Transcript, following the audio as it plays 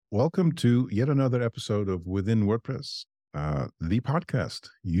Welcome to yet another episode of Within WordPress, the podcast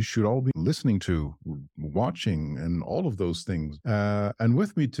you should all be listening to, watching, and all of those things. And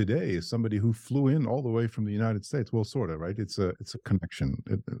with me today is somebody who flew in all the way from the United States. Well, sort of, right? It's a connection.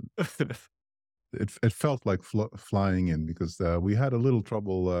 It felt like flying in because we had a little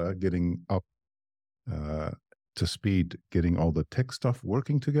trouble getting up uh, to speed, getting all the tech stuff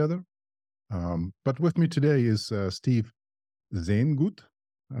working together. But with me today is Steve Zehngut.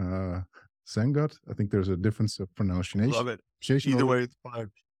 Uh, Zehngut. I think there's a difference of pronunciation. Love it. Either way, it's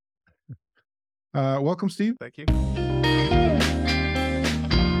fine. Welcome, Steve. Thank you.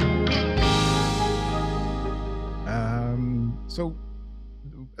 So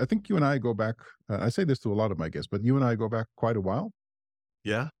I think you and I go back. I say this to a lot of my guests, but you and I go back quite a while.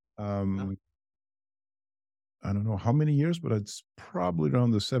 Yeah. I don't know how many years, but it's probably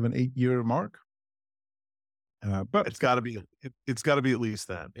around the 7-8 year mark. But it's got to be. It's got to be at least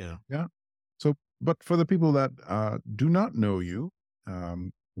that. Yeah. Yeah. So, but for the people that do not know you,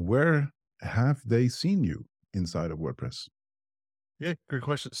 where have they seen you inside of WordPress? Yeah. Great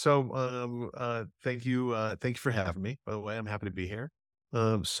question. So, thank you. Thank you for having me. By the way, I'm happy to be here.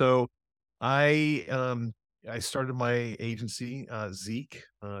 So I started my agency, Zeke,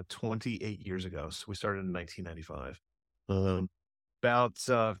 28 years ago. So we started in 1995. About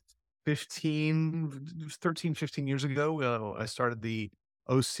 13, 15 years ago, I started the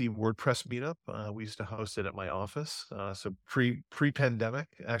OC WordPress meetup. We used to host it at my office. So pre-pandemic,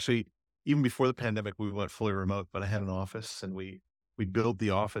 actually, even before the pandemic, we went fully remote, but I had an office and we built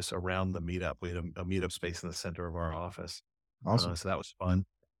the office around the meetup. We had a meetup space in the center of our office. Awesome. So that was fun.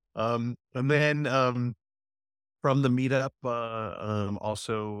 And then, from the meetup,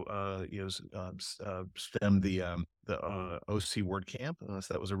 also, stemmed the OC WordCamp.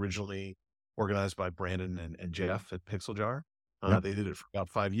 So that was originally organized by Brandon and Jeff at Pixel Jar. Yep. They did it for about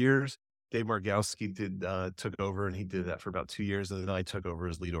 5 years. Dave Margowski took over, and he did that for about 2 years. And then I took over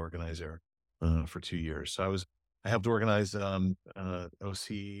as lead organizer for 2 years. So I helped organize OC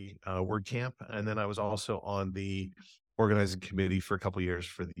WordCamp, and then I was also on the organizing committee for a couple of years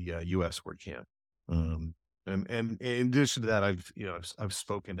for the US WordCamp. And in addition to that, I've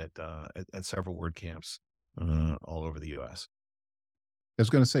spoken at several WordCamps all over the U.S. I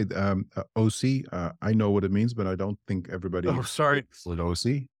was going to say OC. I know what it means, but I don't think everybody. Oh, sorry. With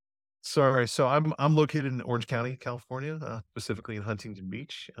OC. Sorry. So I'm located in Orange County, California, specifically in Huntington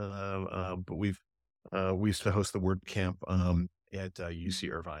Beach. But we used to host the WordCamp at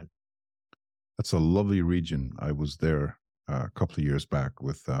UC Irvine. That's a lovely region. I was there a couple of years back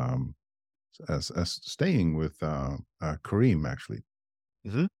with as staying with Kareem actually.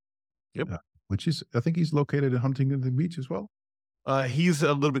 Mm-hmm. Yep. Which is, I think he's located in Huntington Beach as well. He's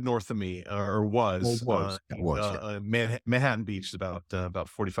a little bit north of me, or was. Yeah. Manhattan Beach is about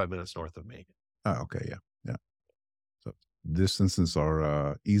 45 minutes north of me. Okay, yeah. So distances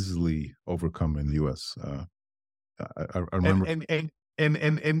are easily overcome in the U.S. I remember, and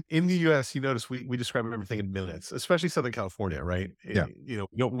in the U.S., you notice we describe everything in minutes, especially Southern California, right? Yeah.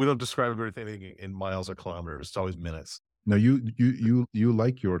 We don't describe everything in miles or kilometers. It's always minutes. No, you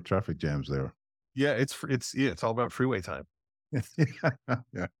like your traffic jams there. Yeah, it's all about freeway time. Yeah.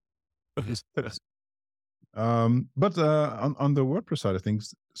 But on the WordPress side of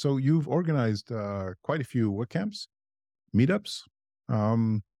things, so you've organized quite a few WordCamps, meetups.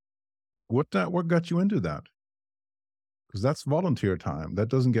 What got you into that? Because that's volunteer time. That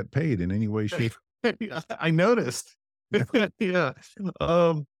doesn't get paid in any way, shape. I noticed. Yeah.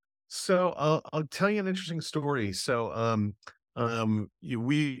 So I'll tell you an interesting story. So I've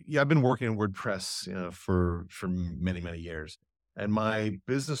been working in WordPress for many years, and my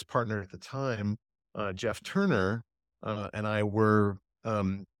business partner at the time, Jeff Turner, and I were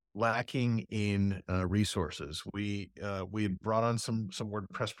lacking in resources. We had brought on some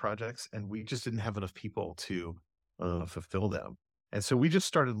WordPress projects, and we just didn't have enough people to fulfill them. And so we just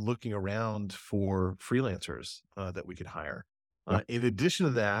started looking around for freelancers that we could hire. In addition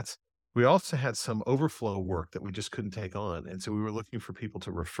to that, we also had some overflow work that we just couldn't take on. And so we were looking for people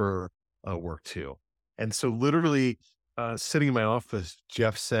to refer work to. And so literally sitting in my office,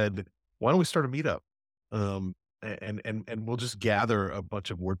 Jeff said, why don't we start a meetup? And we'll just gather a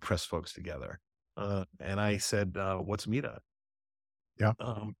bunch of WordPress folks together. And I said, what's meetup? Yeah.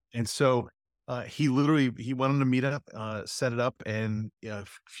 And so he went on a meetup, set it up, and a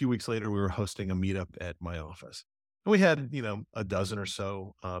few weeks later, we were hosting a meetup at my office. And we had, a dozen or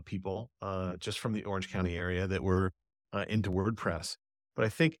so people just from the Orange County area that were into WordPress. But I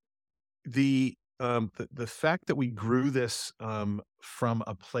think the fact that we grew this from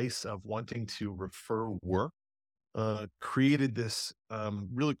a place of wanting to refer work created this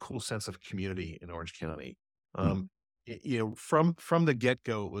really cool sense of community in Orange County. Mm. From the get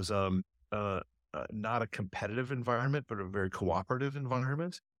go, it was uh, not a competitive environment, but a very cooperative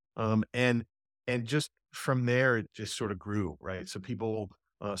environment. And just from there, it just sort of grew, right? So people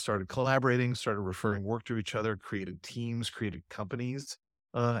started collaborating, started referring work to each other, created teams, created companies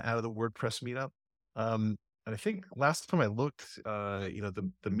out of the WordPress meetup. And I think last time I looked,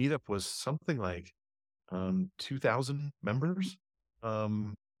 the meetup was something like 2,000 members.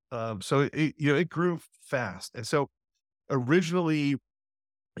 Um, so it grew fast. And so originally,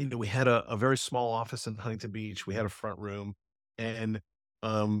 we had a very small office in Huntington Beach. We had a front room, and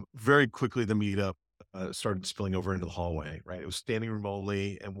very quickly the meetup started spilling over into the hallway. Right, it was standing room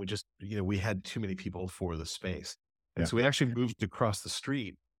only, and we had too many people for the space, and Yeah. so we actually moved across the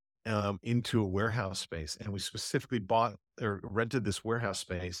street into a warehouse space, and we specifically bought or rented this warehouse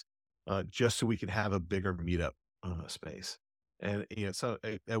space just so we could have a bigger meetup space. And so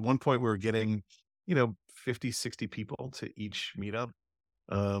at one point we were getting 50, 60 people to each meetup.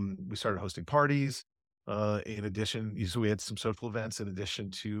 We started hosting parties. In addition, so we had some social events in addition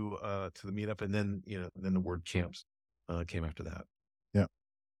to the meetup, and then the word camps came after that. Yeah.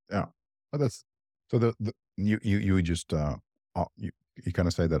 Yeah. Oh, that's so you just you kind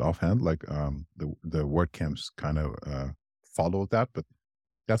of say that offhand, like the word camps kind of follow that, but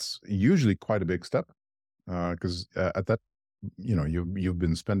that's usually quite a big step because at that you've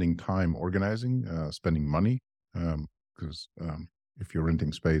been spending time organizing, spending money because if you're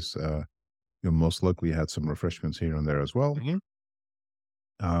renting space, you'll most likely had some refreshments here and there as well. Mhm.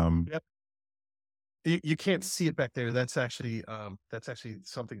 Um, Yep. You can't see it back there. That's actually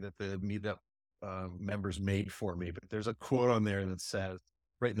something that the meetup members made for me. But there's a quote on there that says,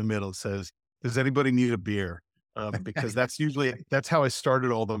 right in the middle, it says, "Does anybody need a beer?" Because that's how I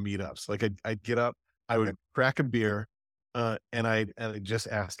started all the meetups. Like I'd get up, I would crack a beer, and I'd just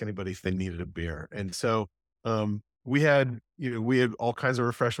ask anybody if they needed a beer. And so we had all kinds of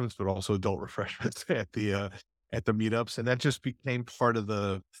refreshments, but also adult refreshments at the meetups, and that just became part of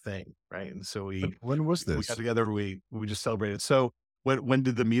the thing, right? And so when was we got this? together, we just celebrated. So when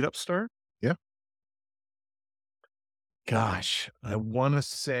did the meetup start? Yeah, Gosh, I wanna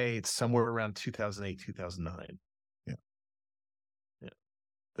say it's somewhere around 2008, 2009. yeah, Yeah.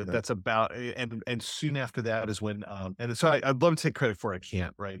 That that, that's about and soon after that is when, and so I'd love to take credit for it, I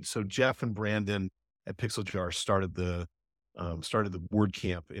can't, right? So Jeff and Brandon at Pixel Jar started the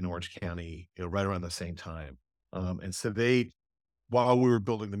WordCamp in Orange County, right around the same time. And so while we were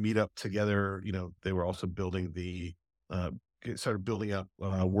building the meetup together, they were also uh, started building up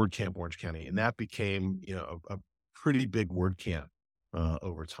WordCamp Orange County, and that became, a pretty big WordCamp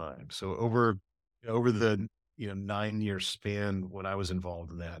over time. So over the 9-year span when I was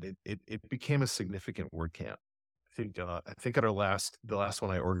involved in that, it became a significant WordCamp. I think at the last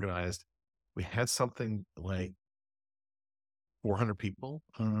one I organized, we had something like 400 people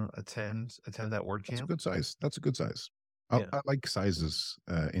attend that that's a WordCamp. good size. That's a good size. Yeah, I like sizes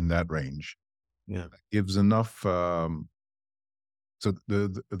in that range. yeah. Gives enough. So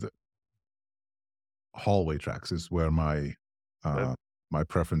the hallway tracks is where That's uh, my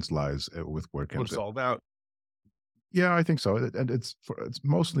preference lies with what WordCamps. it's all about. Yeah, I think so, and it's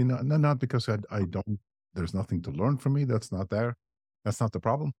mostly not because I don't. There's nothing to learn from me. That's not there. That's not the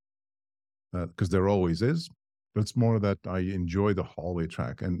problem because there always is. But it's more that I enjoy the hallway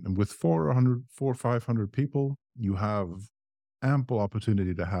track, and with 500 people, you have ample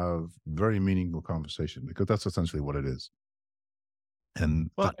opportunity to have very meaningful conversation because that's essentially what it is. And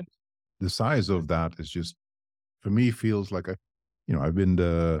Well, the size of that is just for me feels like I've been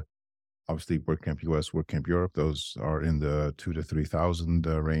to obviously WordCamp US, WordCamp Europe. Those are in the 2 to 3,000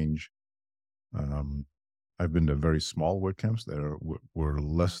 range. Um, I've been to very small WordCamps that were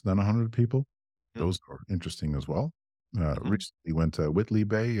less than 100 people. yeah. Those are interesting as well. Mhm. Recently went to Whitley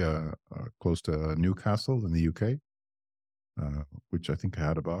Bay, close to Newcastle in the UK, which I think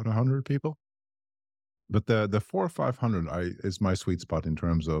had about 100 people. But the 4 or 500 is my sweet spot in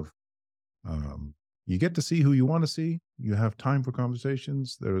terms of um, you get to see who you want to see. You have time for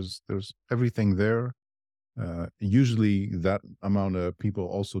conversations. There's everything there. Usually, that amount of people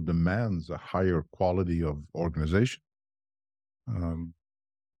also demands a higher quality of organization. Um,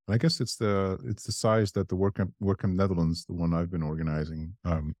 and I guess it's the size that the WordCamp Netherlands, the one I've been organizing,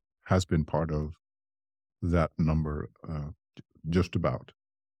 has been part of that number, just about.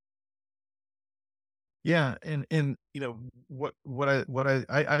 Yeah, and I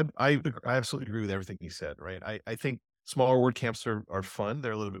absolutely agree with everything you said, right? I think smaller word camps are fun.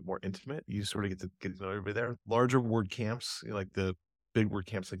 They're a little bit more intimate. You sort of get to know everybody there. Larger word camps, like the big word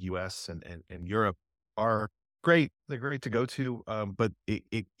camps like US and Europe are great. They're great to go to, but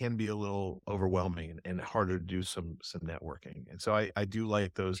it can be a little overwhelming and harder to do some networking. And so I do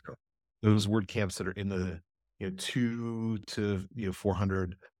like those word camps that are in the, 2 to,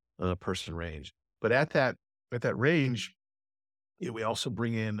 400 person range. But at that range, we also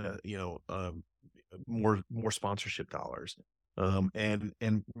bring in, more sponsorship dollars.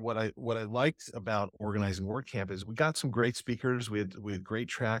 And what I liked about organizing WordCamp is we got some great speakers. We had great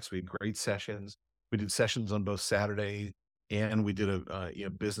tracks. We had great sessions. We did sessions on both Saturday and we did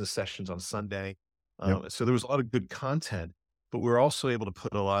business sessions on Sunday. Yep. So there was a lot of good content, but we were also able to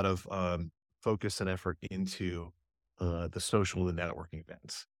put a lot of focus and effort into the social and networking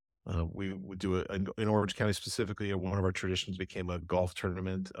events. We would do in Orange County specifically. One of our traditions became a golf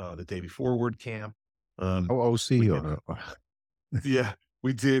tournament the day before WordCamp. Um, we OOC did, or yeah,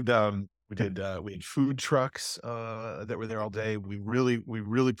 we had food trucks that were there all day. We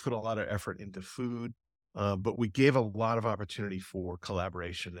really put a lot of effort into food, but we gave a lot of opportunity for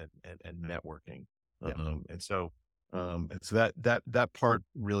collaboration and networking. yeah. And so that part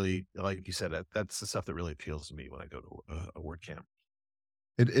really, like you said, that's the stuff that really appeals to me when I go to a WordCamp.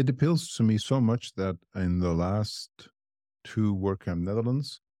 It appeals to me so much that in the last two WordCamp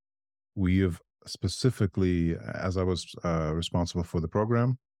Netherlands, we have specifically, as I was responsible for the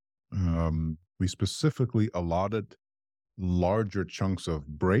program, we specifically allotted larger chunks of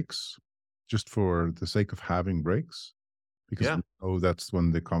breaks just for the sake of having breaks because Yeah. we know that's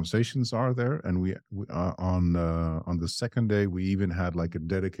when the conversations are there. And we on the second day, we even had like a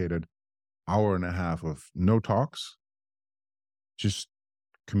dedicated hour and a half of no talks, just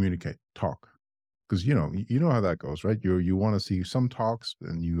communicate, talk. Because you know how that goes, right? You want to see some talks,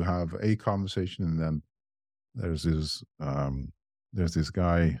 and you have a conversation, and then there's this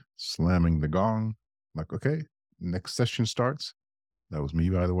guy slamming the gong. Like, okay, next session starts. That was me,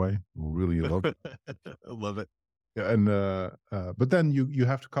 by the way. Really love. I love it. Yeah, and but then you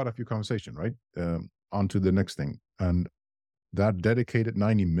have to cut off your conversation, right? On to the next thing, and that dedicated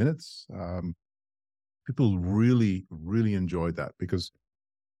 90 minutes. People really enjoyed that because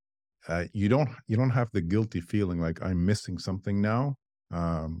you don't have the guilty feeling like I'm missing something now.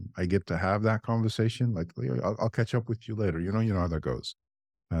 I get to have that conversation. Like, "Yeah, I'll catch up with you later." You know how that goes.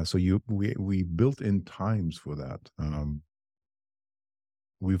 So we built in times for that.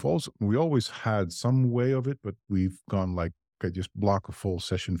 We always had some way of it, but we've gone like, okay, just block a full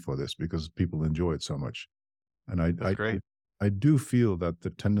session for this because people enjoy it so much. And That's great. I do feel that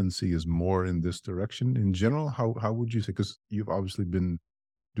the tendency is more in this direction in general. How would you say? Because you've obviously been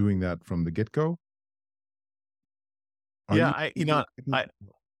doing that from the get go. Are Yeah, you?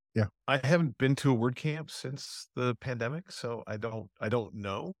 Yeah. I haven't been to a WordCamp since the pandemic, so I don't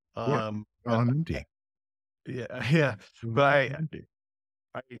know. Sure. But On empty. yeah, yeah, but I Empty.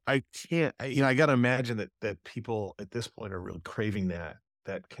 I I can't. I got to imagine that people at this point are really craving that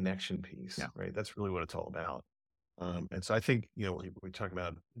connection piece, Yeah. right? That's really what it's all about. And so I think, we're talking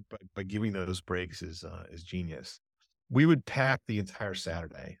about by giving those breaks is genius. We would pack the entire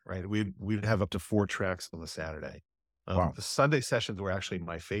Saturday, right? We'd have up to 4 tracks on the Saturday. Wow. The Sunday sessions were actually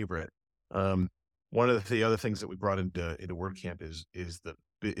my favorite. Um, One of the other things that we brought into WordCamp is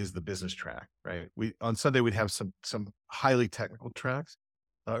the business track, right? We on Sunday we'd have some highly technical tracks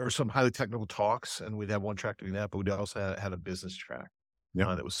or some highly technical talks, and we'd have one track doing that, but we'd also had a business track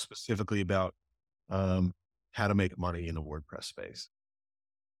Yeah. that was specifically about um, how to make money in the WordPress space.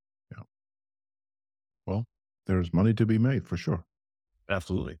 Yeah. Well, there's money to be made for sure.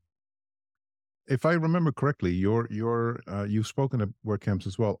 Absolutely. If I remember correctly, you've spoken at WordCamps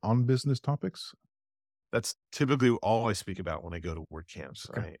as well on business topics. That's typically all I speak about when I go to WordCamps.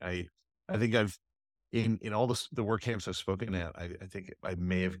 Okay. I think I've in all the WordCamps I've spoken at, I think I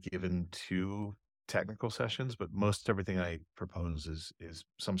may have given 2 technical sessions, but most everything I propose is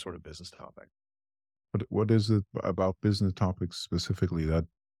some sort of business topic. What is it about business topics specifically that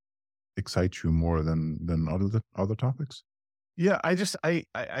excites you more than other topics? Yeah, I just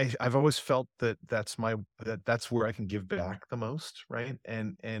I've always felt that that's where I can give back the most, right?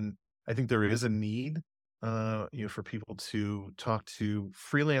 And I think there is a need, for people to talk to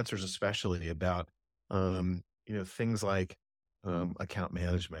freelancers, especially about, things like account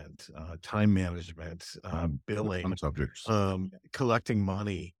management, time management, Fun billing, subjects. collecting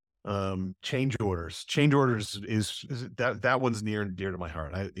money, change orders. Change orders that one's near and dear to my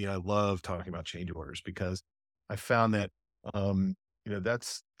heart. I love talking about change orders because I found that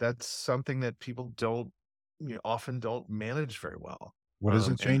that's something that people don't often don't manage very well. What is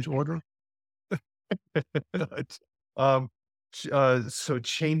a And change order? it's, so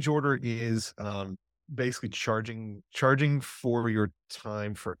change order is basically charging for your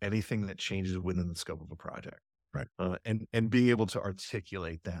time for anything that changes within the scope of a project. Right. and being able to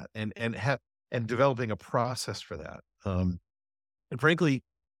articulate that and developing a process for that. And frankly,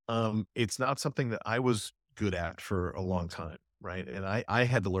 it's not something that I was good at for a long time, right? And I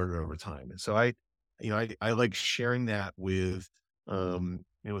had to learn it over time. And so I like sharing that with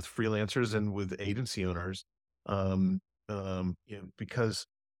with freelancers and with agency owners, um, because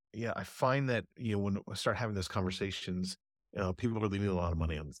yeah, I find that when I start having those conversations, people are leaving a lot of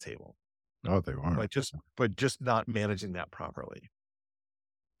money on the table, Oh, they are. but just not managing that properly.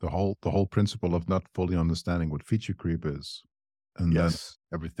 The whole principle of not fully understanding what feature creep is, and then Yes.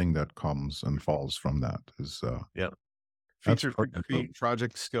 everything that comes and falls from that is Yeah. that's Feature part. creep,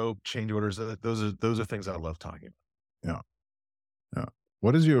 project scope, change orders. Those are things I love talking about. Yeah, yeah.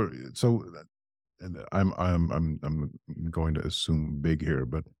 What is your so? And I'm going to assume big here,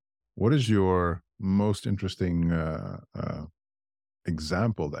 but what is your most interesting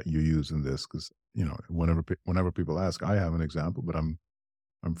example that you use in this? Because whenever people ask, I have an example, but I'm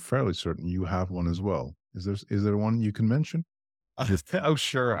fairly certain you have one as well. Is there one you can mention? Oh,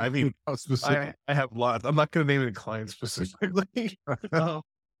 sure. I mean, How specific? I have lots. I'm not going to name any clients specifically.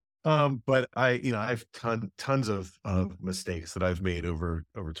 um, but I've tons of mistakes that I've made over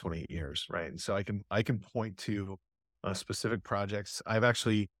 28 years, right? And so I can point to specific projects. I've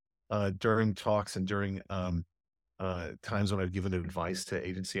actually during talks and during times when I've given advice to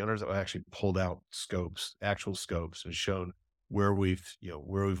agency owners, I've actually pulled out actual scopes, and shown where we've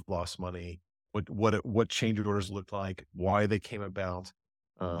lost money, what change orders looked like, why they came about,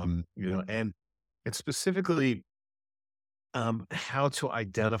 and specifically how to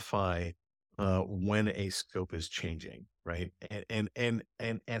identify when a scope is changing, right? And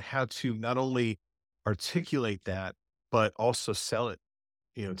how to not only articulate that, but also sell it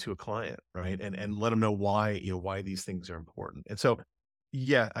to a client, right? And let them know why these things are important. And so,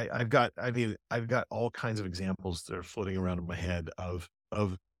 yeah, I've got all kinds of examples that are floating around in my head of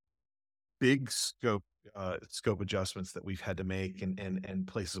big scope adjustments that we've had to make, and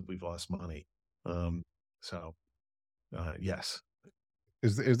places we've lost money. Um, so yes.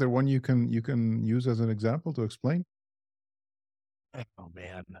 Is there one you can use as an example to explain? Oh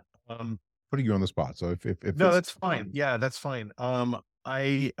man. Um, Putting you on the spot. So if no, it's that's fine. Yeah, that's fine.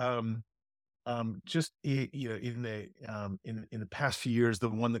 I just in the past few years, the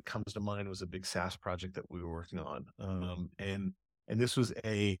one that comes to mind was a big SaaS project that we were working on. And this was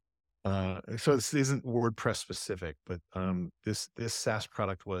so this isn't WordPress specific, but this SaaS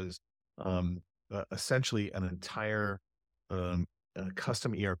product was essentially an entire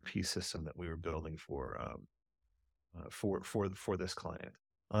custom ERP system that we were building for this client.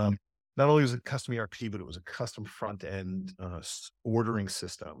 Um, Not only was it custom ERP, but it was a custom front end ordering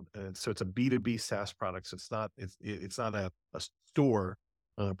system. And so it's a B2B SaaS product. So it's not a store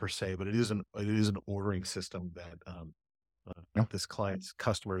per se, but it is an ordering system that yeah. this client's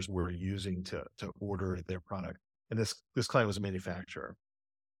customers were using to order their product. And this client was a manufacturer.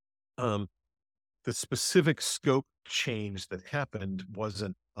 Um, the specific scope change that happened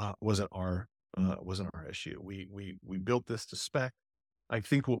wasn't our issue. We built this to spec. I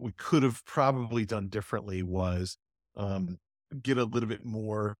think what we could have probably done differently was um, get a little bit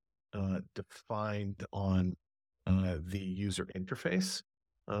more defined on the user interface,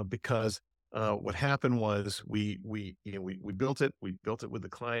 because what happened was we built it. We built it with the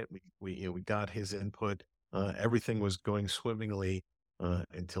client. We got his input. Everything was going swimmingly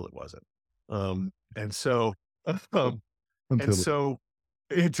until it wasn't. And so um, and Until so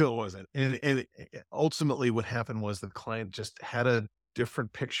until it wasn't. And ultimately what happened was the client just had a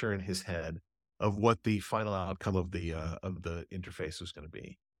different picture in his head of what the final outcome of the interface was going to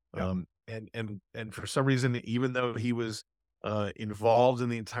be. yeah. And for some reason, even though he was involved in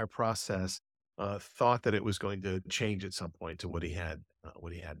the entire process, thought that it was going to change at some point to what he had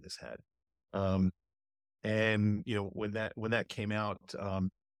in his head. Um, and when that came out, um,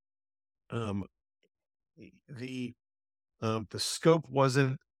 the scope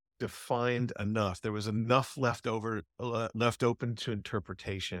wasn't defined enough. There was enough left open to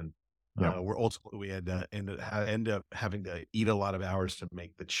interpretation, Yeah. where ultimately we had to end up having to eat a lot of hours to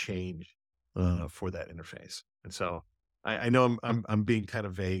make the change for that interface. And so I know I'm being kind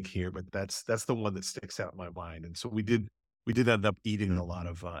of vague here, but that's the one that sticks out in my mind. And so we did end up eating a lot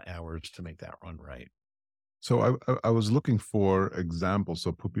of hours to make that run right. So I was looking for examples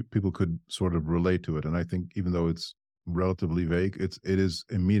so people could sort of relate to it, and I think even though it's relatively vague, it is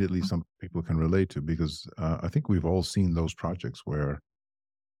immediately something people can relate to because I think we've all seen those projects where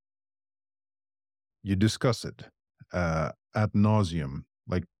you discuss it ad nauseum,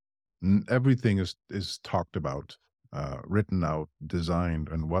 like everything is talked about, written out, designed,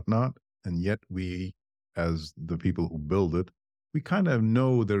 and whatnot, and yet we as the people who build it, we kind of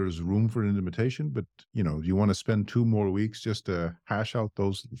know there's room for an implementation, but you want to spend 2 more weeks just to hash out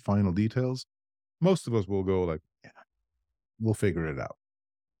those final details. Most of us will go like, yeah, we'll figure it out.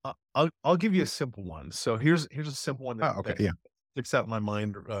 I'll give you a simple one. So here's a simple one that Ah, okay, that yeah, sticks out in my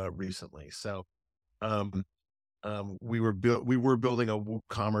mind recently. So um, we were building a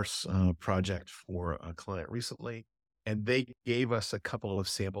WooCommerce project for a client recently, and they gave us a couple of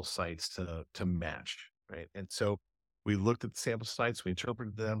sample sites to match, right? And so we looked at the sample sites, we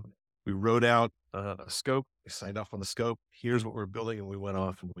interpreted them, we wrote out a scope, we signed off on the scope. Here's what we're building, and we went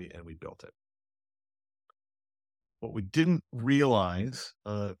off and we built it. What we didn't realize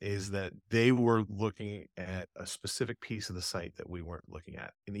is that they were looking at a specific piece of the site that we weren't looking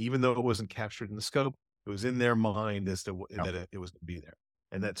at. And even though it wasn't captured in the scope, it was in their mind as to yeah, that it was going to be there.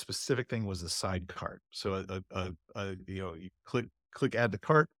 And that specific thing was the side cart. So you click add to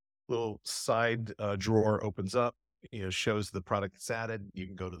cart, little side drawer opens up, shows the product that's added. You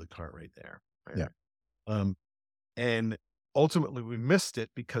can go to the cart right there. Right. yeah, Um, and ultimately, we missed it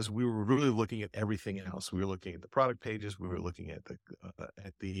because we were really looking at everything else. We were looking at the product pages. We were looking at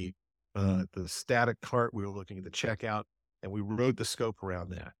the static cart. We were looking at the checkout, and we wrote the scope around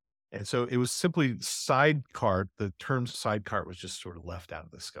that. And so it was simply side cart. The term side cart was just sort of left out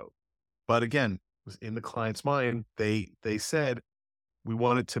of the scope. But again, it was in the client's mind. They said we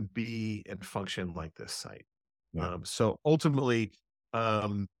want it to be and function like this site. yeah, So ultimately,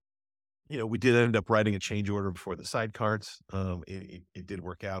 um, we did end up writing a change order before the sidecards. It did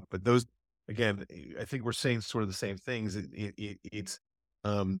work out, but those again, I think we're saying sort of the same things.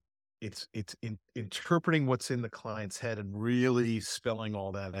 Um, interpreting what's in the client's head and really spelling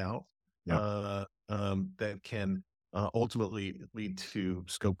all that out. yeah. That can ultimately lead to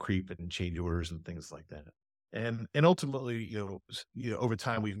scope creep and change orders and things like that. And ultimately, over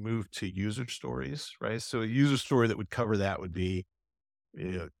time we've moved to user stories, right? So a user story that would cover that would be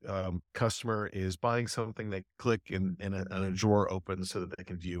customer is buying something, they click and a drawer opens so that they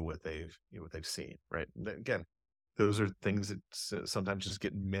can view what they've seen, right? And again, those are things that sometimes just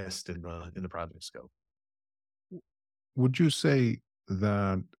get missed in the project scope. Would you say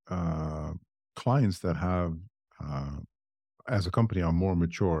that clients that have, uh, as a company, are more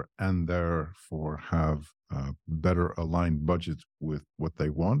mature and therefore have better aligned budgets with what they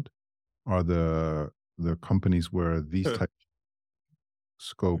want, are the companies where these type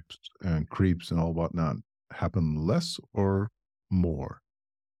scopes and creeps and all whatnot happen less or more?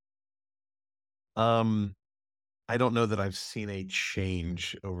 um, I don't know that I've seen a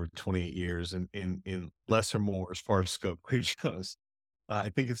change over 28 years in less or more as far as scope creep goes. I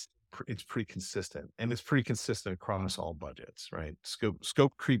think it's pretty consistent, and it's pretty consistent across all budgets, right?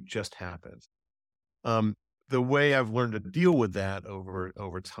 Scope creep just happens. Um, the way I've learned to deal with that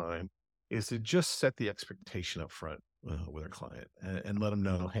over time is to just set the expectation up front with our client and let them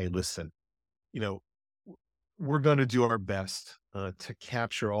know, hey, listen, you know, w- we're going to do our best to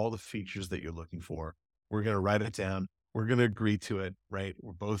capture all the features that you're looking for. We're going to write it down. We're going to agree to it, right?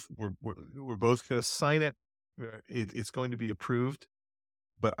 We're both going to sign it. It's going to be approved,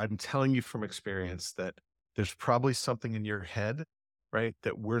 but I'm telling you from experience that there's probably something in your head, right,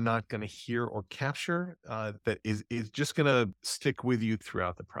 that we're not going to hear or capture that is just going to stick with you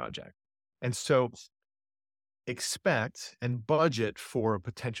throughout the project. And so expect and budget for a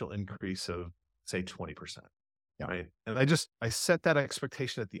potential increase of say 20%, Yeah, right? And I set that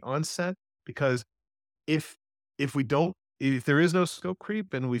expectation at the onset because if we don't, if there is no scope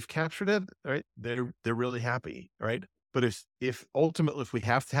creep and we've captured it, right, they're really happy, right? But if ultimately if we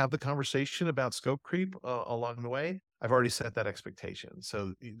have to have the conversation about scope creep along the way, I've already set that expectation,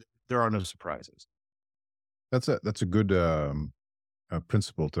 so there are no surprises. that's a good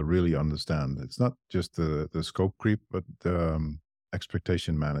principle to really understand. It's not just the scope creep, but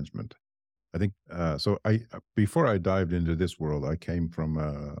expectation management. I think so. Before I dived into this world, I came from.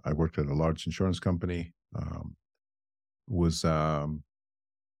 I worked at a large insurance company. Was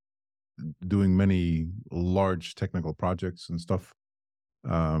doing many large technical projects and stuff,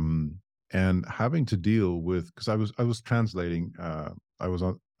 and having to deal with, because I was translating. I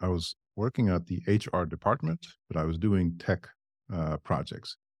was working at the HR department, but I was doing tech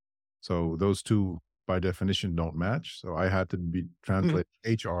projects. So those two, by definition, don't match. So I had to be Mhm. translate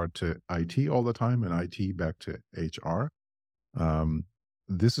HR to IT all the time, and IT back to HR. Um,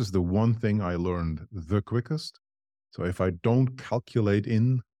 this is the one thing I learned the quickest. So if I don't calculate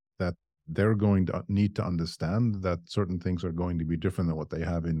in that they're going to need to understand that certain things are going to be different than what they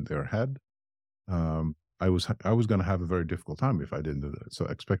have in their head, I was going to have a very difficult time if I didn't do that. So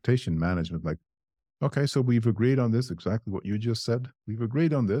expectation management, like Okay, so we've agreed on this, exactly what you just said. We've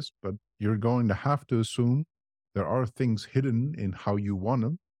agreed on this, but you're going to have to assume there are things hidden in how you want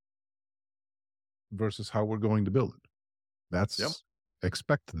them versus how we're going to build it. Yep. That's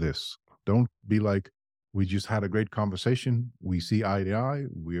expect this. Don't be like, we just had a great conversation. We see eye to eye.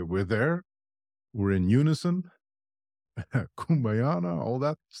 We're there. We're in unison. Kumbayana, all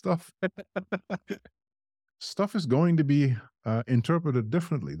that stuff. Stuff is going to be interpreted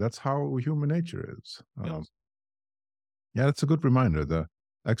differently. That's how human nature is. Yes. Yeah, that's a good reminder. The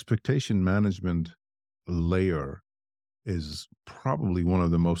expectation management layer is probably one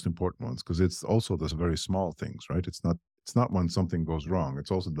of the most important ones because it's also the very small things, right? It's not when something goes wrong.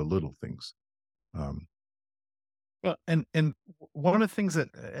 It's also the little things. Um, Well, and one of the things that,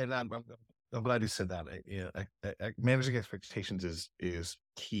 and I'm glad you said that. Managing expectations is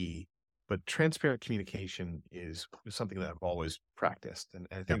key, but transparent communication is something that I've always practiced, and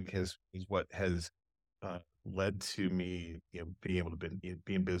I yeah, think is what has led to me, being able to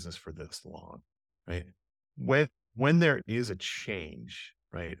be in business for this long, right? When there is a change,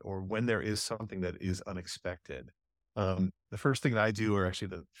 right, or when there is something that is unexpected, the first thing that I do, or actually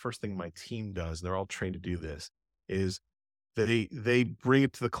the first thing my team does, and they're all trained to do this, is they bring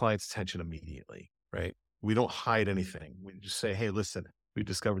it to the client's attention immediately, right? We don't hide anything. We just say, "Hey, listen, we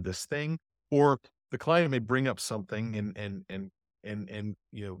discovered this thing," or the client may bring up something and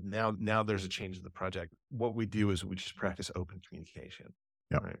now there's a change in the project. What we do is we just practice open communication,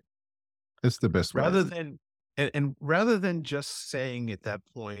 yeah. right? It's the best way. Rather than and rather than just saying at that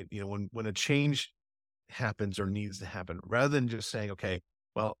point, when a change happens or needs to happen, rather than just saying, "Okay,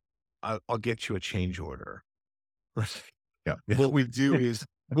 well, I'll get you a change order." Right. Yeah, What we do is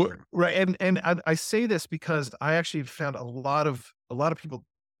right, and I say this because I actually found a lot of people,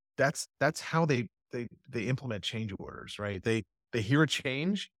 that's how they implement change orders, right? They hear a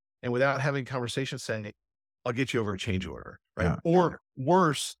change, and without having conversation saying, "I'll get you over a change order," right? yeah. Or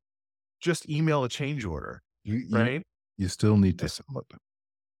worse, just email a change order, You you right? you still need to Eh, sell it.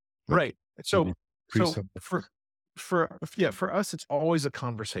 Like right. you So need so pre-sell it. for us, it's always a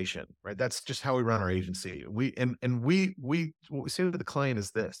conversation, right? That's just how we run our agency. We what we say to the client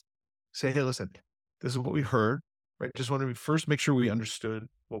is this: say, "Hey, listen, this is what we heard, right? Just want to first make sure we understood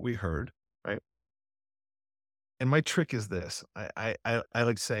what we heard, right?" And my trick is this: I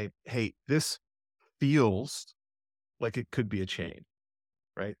like to say, "Hey, this feels like it could be a change,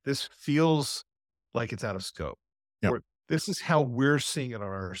 right? This feels like it's out of scope, Yeah, or this is how we're seeing it on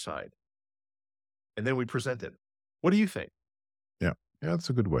our side," and then we present it. What do you think? yeah, yeah. That's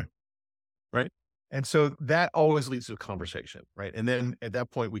a good way. Right. And so that always leads to a conversation, right? And then at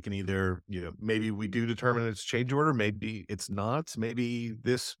that point, we can either, maybe we do determine it's change order, maybe it's not, maybe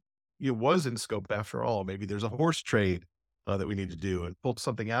this was in scope after all. Maybe there's a horse trade that we need to do and pull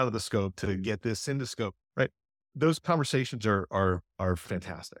something out of the scope to get this into scope, right? Those conversations are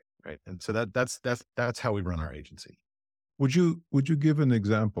fantastic, right? And so that's how we run our agency. Would you give an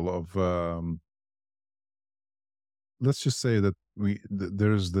example of let's just say that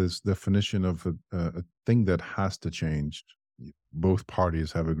there's this definition of a thing that has to change. Both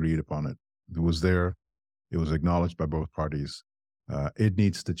parties have agreed upon it. It was there. It was acknowledged by both parties. It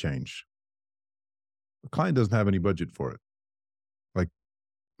needs to change. The client doesn't have any budget for it. Like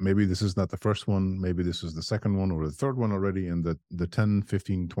maybe this is not the first one. Maybe this is the second one or the third one already. And the 10,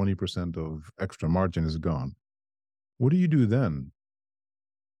 15, 20% of extra margin is gone. What do you do then?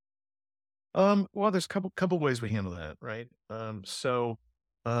 Well, there's a couple ways we handle that, right? Um,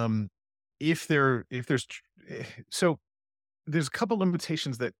 if there's, so there's a couple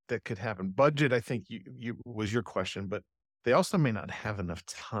limitations that could happen. Budget, I think you was your question, but they also may not have enough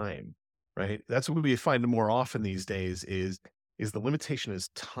time, right? That's what we find more often these days is the limitation is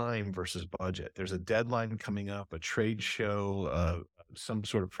time versus budget. There's a deadline coming up, a trade show, some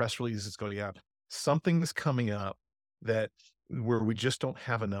sort of press release that's going out. Something's coming up that where we just don't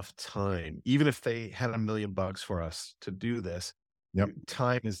have enough time. Even if they had $1 million for us to do this, Yep.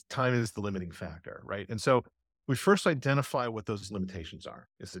 time is the limiting factor, right? And so we first identify what those limitations are.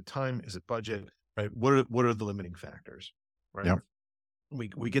 Is it time? Is it budget? Right? What are the limiting factors? Right? Yep.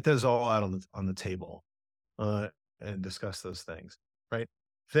 We get those all out on the table uh, and discuss those things. Right?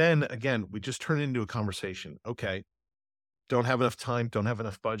 Then again, we just turn it into a conversation. Okay, don't have enough time, don't have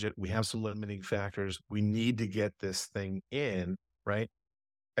enough budget. We have some limiting factors. We need to get this thing in. Right?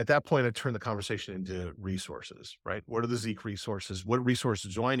 At that point, I turn the conversation into resources. Right? What are the Zeke resources? What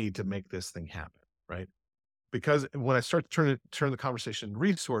resources do I need to make this thing happen? Right? Because when I start to turn the conversation into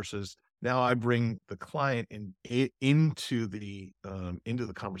resources, now I bring the client into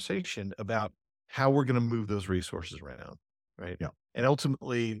the conversation about how we're going to move those resources around, right? Yeah. And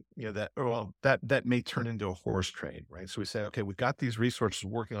ultimately, that may turn into a horse trade, right? So we say, okay, we've got these resources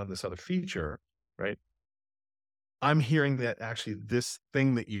working on this other feature, right? I'm hearing that actually this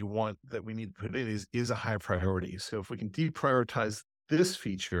thing that you want that we need to put in is a high priority. So if we can deprioritize this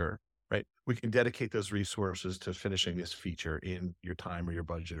feature, right, we can dedicate those resources to finishing this feature in your time or your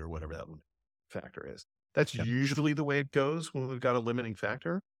budget or whatever that factor is. That's Yeah. usually the way it goes when we've got a limiting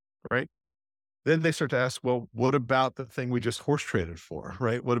factor, right? Then they start to ask, well, what about the thing we just horse traded for,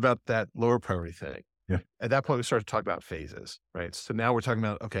 right? What about that lower priority thing? Yeah. At that point, we start to talk about phases, right? So now we're talking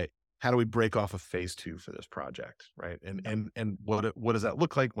about, okay, how do we break off a phase two for this project, right? And what does that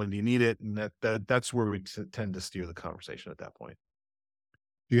look like? When do you need it? And that's where we tend to steer the conversation at that point.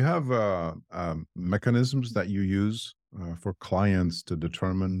 Do you have mechanisms that you use for clients to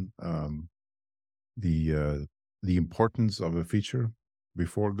determine the uh, the importance of a feature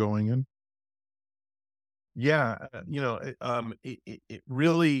before going in? Yeah, it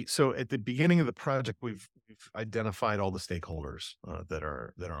really. So at the beginning of the project, we've identified all the stakeholders that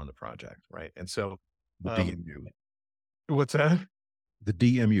are on the project, right? And so, The um, DMU, what's that? the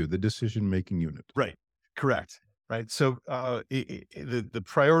DMU, the decision making unit. Right. Correct. Right. So the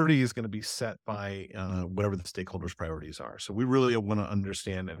priority is going to be set by whatever the stakeholders' priorities are. So we really want to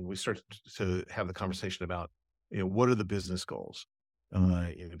understand, and we start to have the conversation about, what are the business goals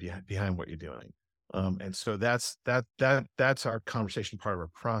behind what you're doing. And so that's our conversation part of our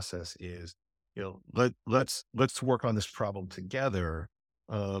process is, let's work on this problem together,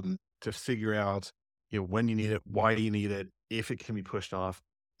 to figure out, when you need it, why you need it, if it can be pushed off,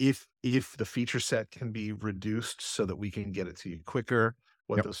 if the feature set can be reduced so that we can get it to you quicker,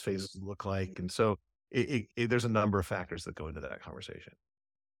 what Yep. those phases look like. And so there's a number of factors that go into that conversation.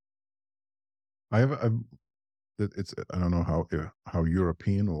 I have it's I don't know how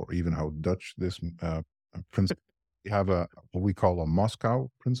European or even how Dutch this principle. We have a what we call a Moscow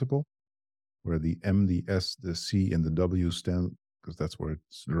principle, where the M, the S, the C, and the W stand, because that's where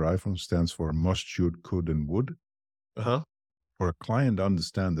it's derived from, stands for must, should, could, and would. Uh-huh. For a client to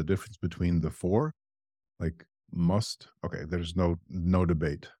understand the difference between the four, like must, okay, there's no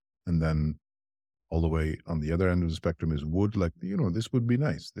debate, and then all the way on the other end of the spectrum is would, like, this would be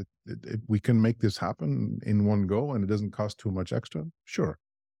nice. We can make this happen in one go and it doesn't cost too much extra. Sure.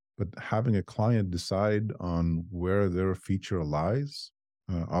 But having a client decide on where their feature lies,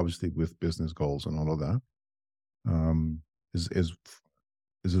 obviously with business goals and all of that, um, is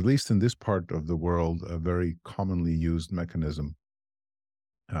at least in this part of the world a very commonly used mechanism.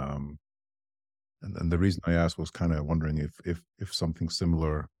 Um, and the reason I asked was kind of wondering if something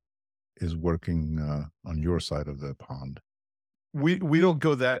similar is working on your side of the pond. We don't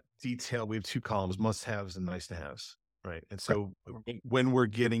go that detailed. We have two columns: must haves and nice to haves. Right. And Okay. so when we're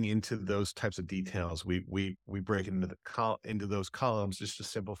getting into those types of details, we break it into into those columns just to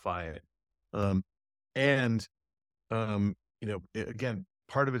simplify it. Um, and again,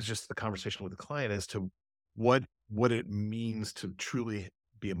 part of it is just the conversation with the client as to what it means to truly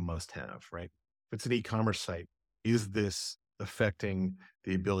be a must-have, right? If it's an e-commerce site, is this affecting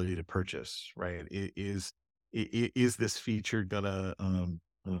the ability to purchase, right? Is this feature going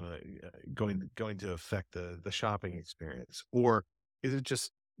to affect the shopping experience, or is it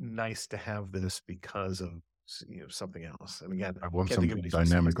just nice to have this because of something else? And again, I want can't think of something any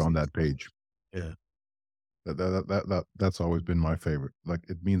dynamic specifics. on that page. Yeah. That's always been my favorite. Like,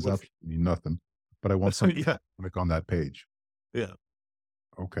 it means What's absolutely nothing, but I want something yeah, dynamic on that page. yeah,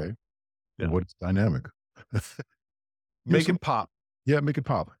 Okay. yeah. What's dynamic? Here's Make some, it pop. yeah, make it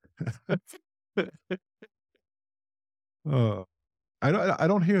pop. Uh, I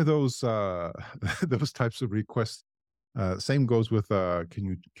don't hear those those types of requests. Same goes with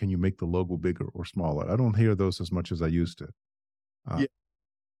can you make the logo bigger or smaller? I don't hear those as much as I used to. Uh, Yeah,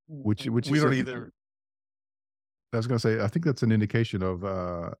 which we is don't either. I was going to say, I think that's an indication of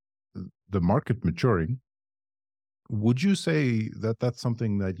the market maturing. Would you say that that's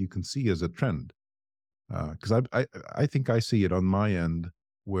something that you can see as a trend? Because I think I see it on my end,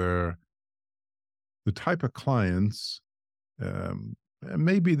 where the type of clients, and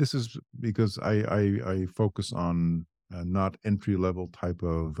maybe this is because I focus on not entry level type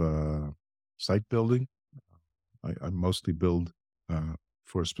of site building. I mostly build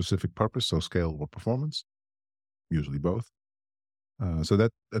for a specific purpose, so scale or performance, usually both. So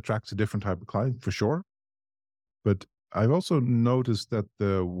that attracts a different type of client for sure. But I've also noticed that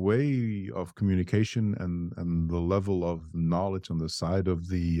the way of communication and the level of knowledge on the side of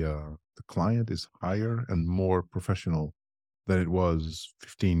the client is higher and more professional than it was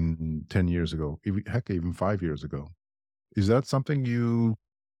 15, 10 years ago, even, heck, even 5 years ago. Is that something you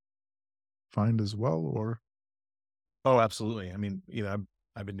find as well, or? Oh, absolutely. I mean,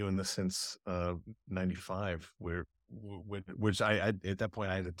 I've been doing this since, 95, which I at that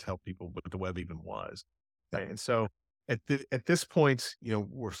point, I had to tell people what the web even was, Yeah. right? And so at this point,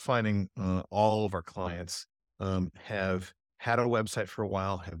 we're finding, all of our clients, have had a website for a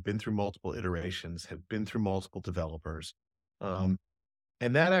while, have been through multiple iterations, have been through multiple developers, um,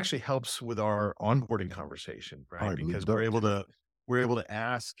 and that actually helps with our onboarding conversation, right? I Because love. we're able to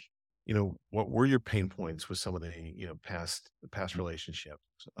ask, what were your pain points with some of the, past relationships?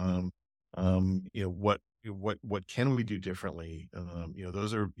 What can we do differently?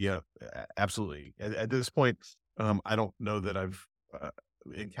 Those are, yeah, absolutely. At this point, I don't know that I've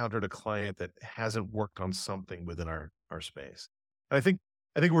encountered a client that hasn't worked on something within our space. And I think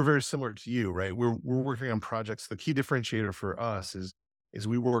we're very similar to you, right? We're working on projects. The key differentiator for us is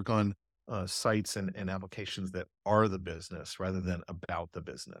we work on sites and applications that are the business rather than about the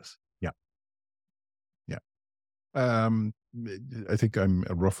business. Yeah. Yeah. Um, I think I'm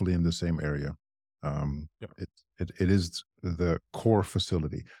roughly in the same area. Yeah. It is the core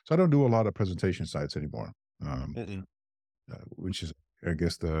facility. So I don't do a lot of presentation sites anymore, Mm-mm. which is, I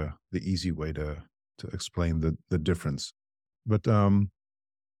guess, the easy way to explain the difference. But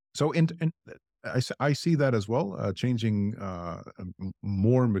so I see that as well, changing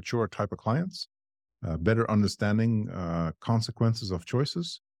more mature type of clients, better understanding consequences of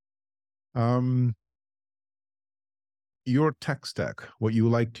choices. Um, your tech stack, what you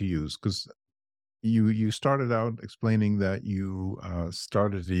like to use, because you started out explaining that you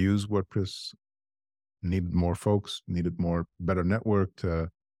started to use WordPress, needed more folks, needed more better network to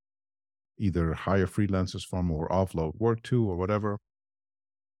either hire freelancers from or offload work to or whatever.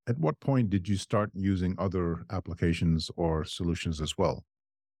 At what point did you start using other applications or solutions as well?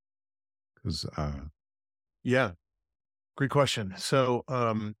 Because Yeah, great question. So,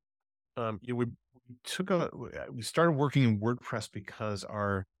 we we started working in WordPress because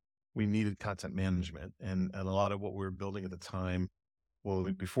we needed content management, and a lot of what we were building at the time, well,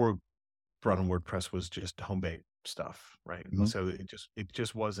 before we brought on WordPress, was just home base stuff, right? And Mhm. so it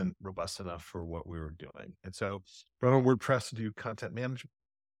just wasn't robust enough for what we were doing, and so brought on WordPress to do content management.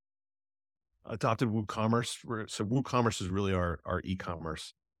 Adopted WooCommerce. So WooCommerce is really our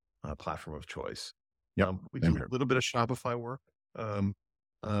e-commerce platform of choice. Yep, We same do a here. little bit of Shopify work,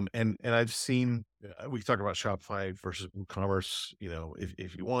 and I've seen, we can talk about Shopify versus WooCommerce,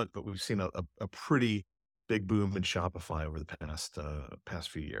 if you want, but we've seen a pretty big boom in Shopify over the past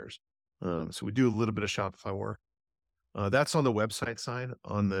few years. So we do a little bit of Shopify work. That's on the website side.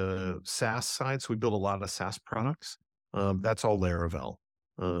 On the SaaS side, so we build a lot of SaaS products. That's all Laravel.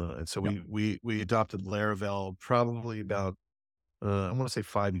 And so Yep, we adopted Laravel probably about, I want to say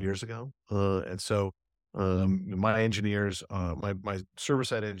 5 years ago. And so my engineers, my server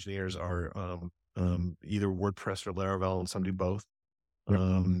side engineers are either WordPress or Laravel, and some do both. yep.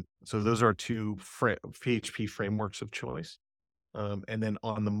 So those are two PHP frameworks of choice. And then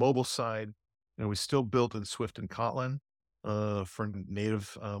on the mobile side, we still built in Swift and Kotlin for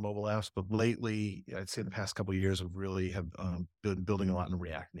native mobile apps, but lately, I'd say the past couple of years, have really have been building a lot in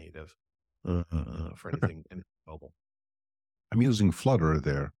React Native for Okay. anything in mobile. I'm using Flutter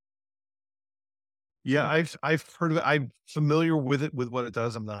there. Yeah, I've heard of it. I'm familiar with it, with what it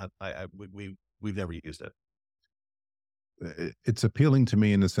does. I'm not. We've never used it. It's appealing to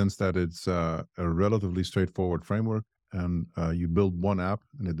me in the sense that it's a relatively straightforward framework, and you build one app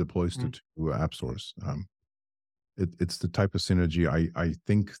and it deploys to Mhm. two app stores. It's the type of synergy I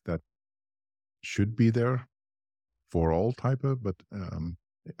think that should be there for all type of, but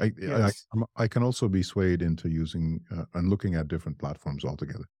Yes. I can also be swayed into using and looking at different platforms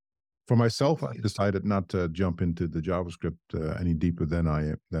altogether. For myself, I decided not to jump into the JavaScript any deeper than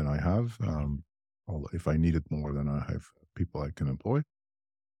I have. If I need it more, then I have people I can employ.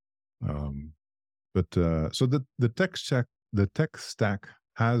 Um, but so the tech stack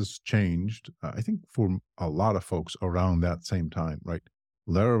has changed. I think for a lot of folks around that same time, right?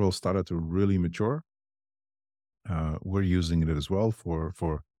 Laravel started to really mature. We're using it as well for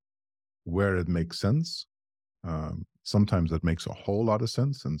where it makes sense. Sometimes that makes a whole lot of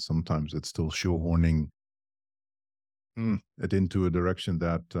sense, and sometimes it's still shoehorning it into a direction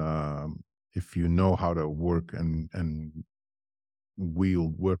that if you know how to work and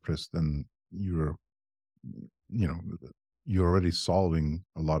wield WordPress, then you know you're already solving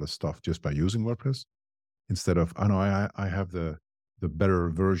a lot of stuff just by using WordPress instead of I know I have the better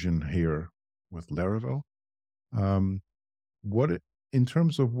version here with Laravel. Um, what it, in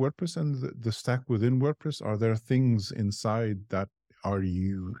terms of WordPress and the stack within WordPress, are there things inside that are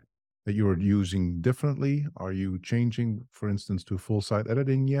you that you're using differently? Are you changing, for instance, to full site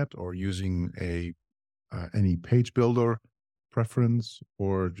editing yet, or using any page builder preference,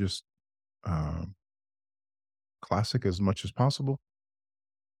 or just um, classic as much as possible?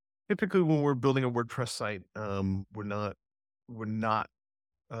 Typically, when we're building a WordPress site, we're not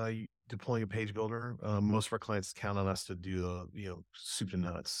deploying a page builder. Most of our clients count on us to do the, soup to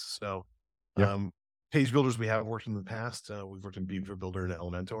nuts. So, Yeah. um, page builders we have worked in the past. We've worked in Beaver Builder and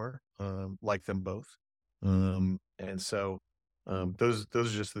Elementor, like them both. And so, those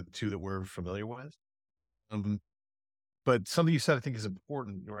are just the two that we're familiar with. Um, but something you said I think is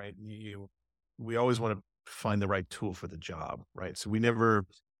important, right? We always want to find the right tool for the job, right? So we're never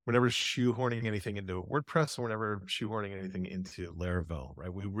shoehorning anything into WordPress, and we're never shoehorning anything into Laravel,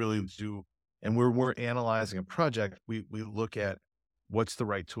 right? We really do, and we're analyzing a project. We look at what's the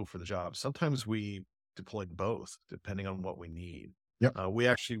right tool for the job. Sometimes we deploy both, depending on what we need. Yep.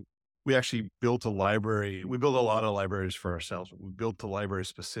 We actually built a library. We built a lot of libraries for ourselves. We built a library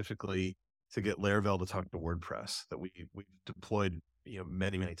specifically to get Laravel to talk to WordPress that we've deployed,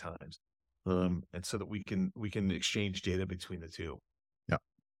 many, many times. And so that we can exchange data between the two. Yeah.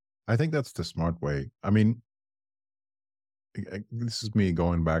 I think that's the smart way. I mean, this is me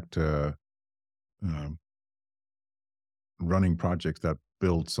going back to um, running projects that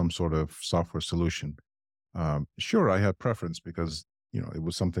build some sort of software solution. Sure, I have preference because it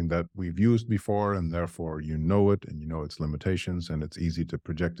was something that we've used before, and therefore it, and its limitations, and it's easy to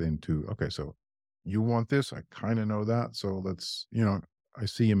project into. Okay, so you want this, I kind of know that, so let's I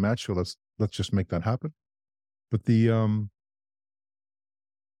see a match, so let's just make that happen. But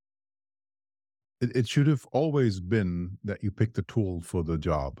it should have always been that you pick the tool for the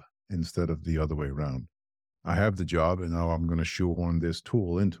job instead of the other way around. I have the job, and now I'm going to shoehorn this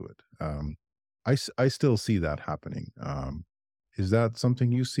tool into it. I still see that happening. Is that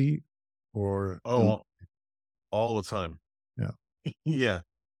something you see, or Oh, all the time. yeah, Yeah.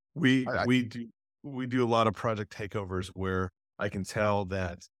 We I we do we do a lot of project takeovers where I can tell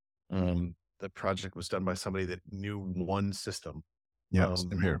that the project was done by somebody that knew one system, yeah,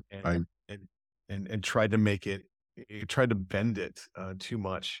 same here. and and tried to make it tried to bend it too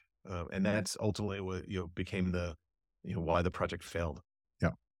much, and that's ultimately what became the why the project failed.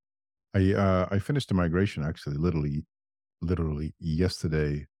 Yeah, I finished a migration actually, literally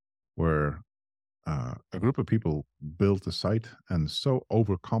yesterday, where a group of people built a site and so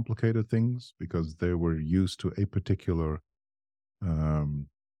overcomplicated things because they were used to a particular um,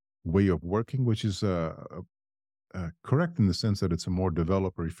 way of working, which is correct in the sense that it's a more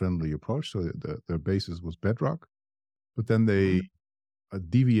developer friendly approach. So their basis was Bedrock, but then Mhm. they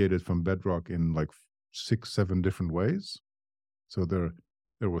deviated from Bedrock in like 6, 7 different ways. So there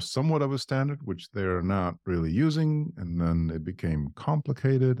was somewhat of a standard which they're not really using, and then it became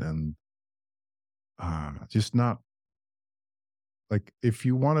complicated and just not like if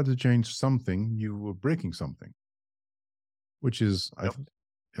you wanted to change something, you were breaking something, which is Yep.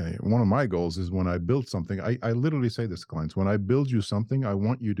 one of my goals is when I build something, I literally say this to clients: when I build you something, I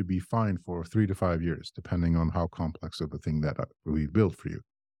want you to be fine for 3 to 5 years, depending on how complex of a thing that we build for you.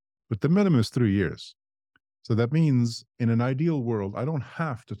 But the minimum is 3 years. So that means in an ideal world, I don't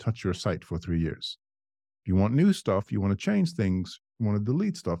have to touch your site for 3 years. If you want new stuff, you want to change things, you want to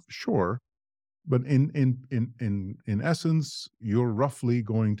delete stuff, sure. But in essence, you're roughly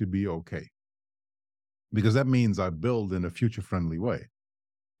going to be okay, because that means I build in a future friendly way,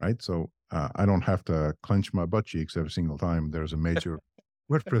 right? So I don't have to clench my butt cheeks every single time there's a major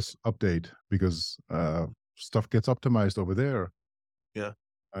WordPress update because stuff gets optimized over there. Yeah.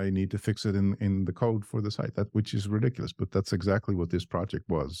 I need to fix it in the code for the site, that which is ridiculous, but that's exactly what this project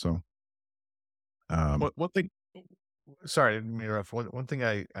was. So um, One thing. Sorry, I didn't mean to interrupt. One thing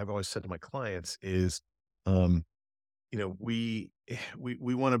I've always said to my clients is, um, we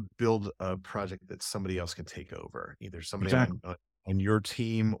want to build a project that somebody else can take over, either somebody exactly, on your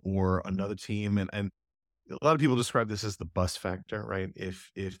team or another team, and a lot of people describe this as the bus factor, right?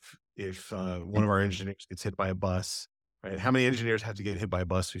 If one of our engineers gets hit by a bus, right? How many engineers have to get hit by a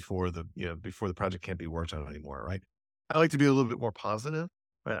bus before the project can't be worked on anymore, right? I like to be a little bit more positive,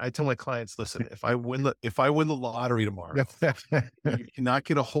 right? I tell my clients, listen, if I win the lottery tomorrow, you cannot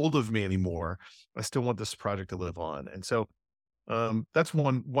get a hold of me anymore. I still want this project to live on, and so that's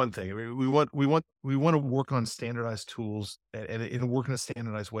one thing. I mean, we want to work on standardized tools and work in a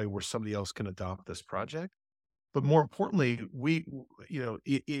standardized way where somebody else can adopt this project. But more importantly,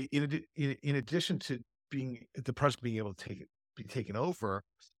 in addition to being the project being able to be taken over,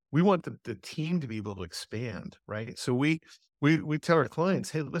 we want the team to be able to expand, right? So we tell our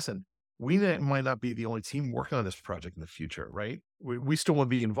clients, hey, listen, might not be the only team working on this project in the future, right? We still want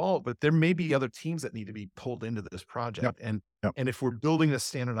to be involved, but there may be other teams that need to be pulled into this yep, project. yep, And if we're building a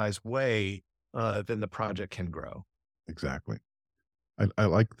standardized way, then the project can grow. Exactly. I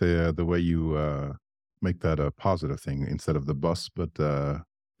like the way you make that a positive thing instead of the bus, but I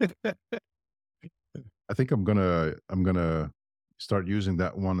think I'm gonna start using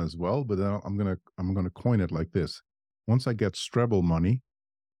that one as well. But then I'm gonna coin it like this: once I get Strebel money,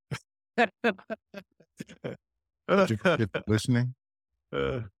 if you're listening,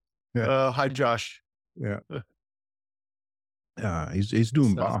 Uh, yeah, Hi, Josh. yeah, Uh, he's Good doing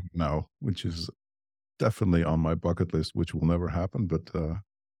stuff. Bach now, which is definitely on my bucket list, which will never happen. But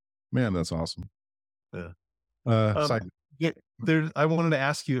man, that's awesome. Yeah. Side, Yeah, I wanted to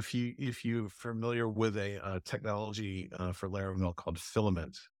ask you if you're familiar with a technology for Laravel called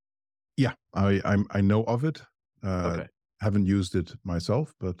Filament. yeah, I know of it. Uh, Okay. haven't used it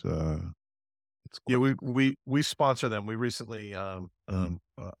myself, but it's Yeah, quite. we sponsor them. We recently Mm,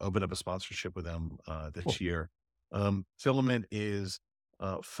 opened up a sponsorship with them cool. this year. Filament is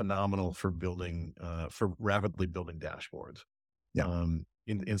phenomenal for building for rapidly building dashboards Yeah,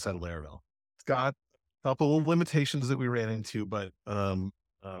 inside of Laravel. It's got a couple of limitations that we ran into, but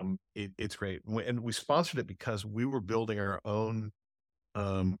it's great. And we sponsored it because we were building our own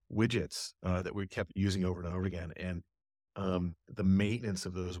widgets that we kept using over and over again, and the maintenance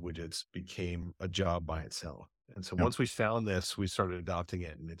of those widgets became a job by itself. And so yeah. once we found this, we started adopting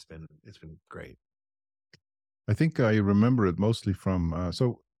it, and it's been great. I think I remember it mostly from.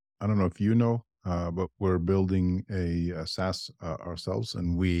 So I don't know if you know, but we're building a SaaS ourselves,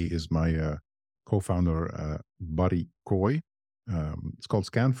 and we is my co-founder, Buddy Coy. It's called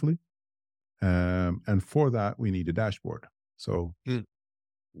Scanfully, and for that we need a dashboard. So Mm,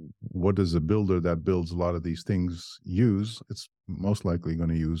 what does a builder that builds a lot of these things use? It's most likely going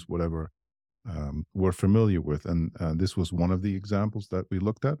to use whatever we're familiar with, and this was one of the examples that we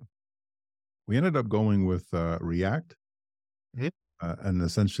looked at. We ended up going with React mhm. and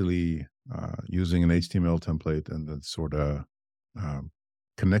essentially using an HTML template and then sort of um,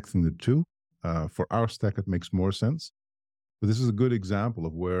 connecting the two. For our stack, it makes more sense. But this is a good example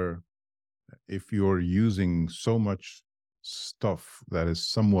of where if you're using so much stuff that is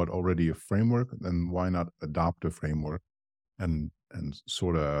somewhat already a framework, then why not adopt a framework and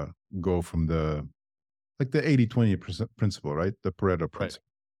sort of go from the like the 80/20 principle, right? The Pareto Right, principle.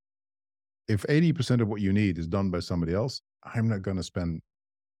 If 80% of what you need is done by somebody else, I'm not going to spend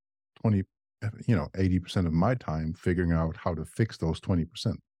 20 80% of my time figuring out how to fix those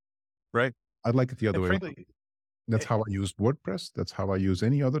 20%. right. I'd like it the other And way around. frankly, That's eh, how I use WordPress. That's how I use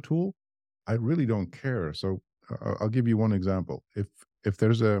any other tool. I really don't care. So I'll give you one example. If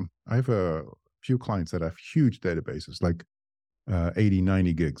there's a I have a few clients that have huge databases like 80,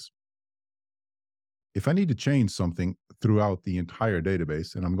 90 gigs. If I need to change something throughout the entire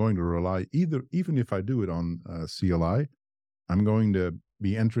database and I'm going to rely either even if I do it on CLI, I'm going to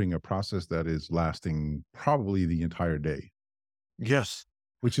be entering a process that is lasting probably the entire day, yes,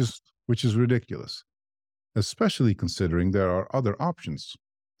 which is ridiculous, especially considering there are other options.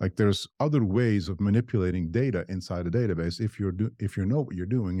 Like there's other ways of manipulating data inside a database if you know what you're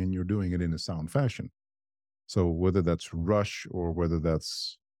doing and you're doing it in a sound fashion. So whether that's Rush or whether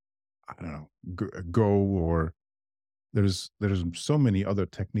that's I don't know Go or there's so many other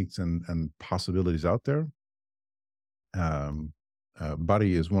techniques and possibilities out there. Um,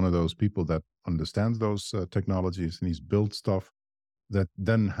 Buddy is one of those people that understands those technologies and he's built stuff that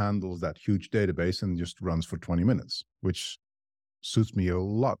then handles that huge database and just runs for 20 minutes, which suits me a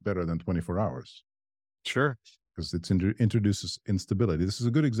lot better than 24 hours sure. because it introduces instability. This is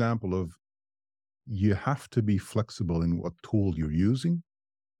a good example of you have to be flexible in what tool you're using.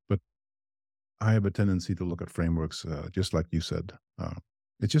 But I have a tendency to look at frameworks, just like you said.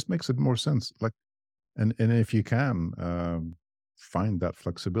 It just makes it more sense. Like, and if you can find that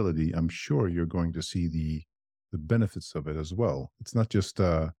flexibility, I'm sure you're going to see the benefits of it as well. It's not just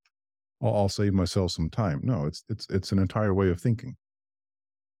I'll save myself some time. No, it's an entire way of thinking.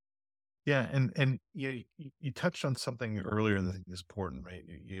 Yeah, and you touched on something earlier that I think is important, right?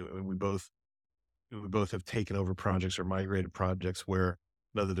 We both have taken over projects or migrated projects where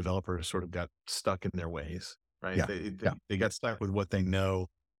the developers sort of got stuck in their ways, right? Yeah, They yeah, they, they got stuck with what they know.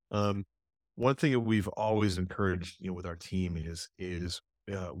 Um, One thing that we've always encouraged, with our team is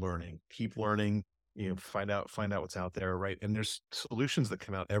learning, keep learning, find out what's out there, right? And there's solutions that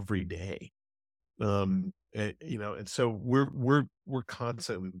come out every day. And so we're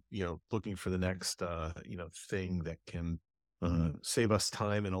constantly, looking for the next, thing that can mhm, save us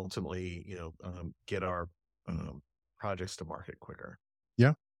time and ultimately, get our projects to market quicker.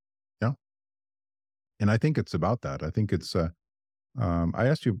 yeah, yeah. And I think it's about that. I think it's. I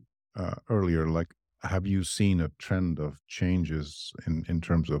asked you earlier, like, have you seen a trend of changes in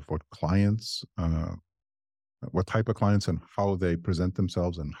terms of what type of clients and how they present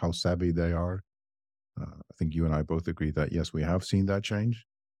themselves and how savvy they are? I think you and I both agree that yes, we have seen that change.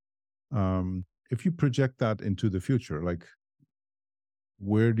 If you project that into the future, like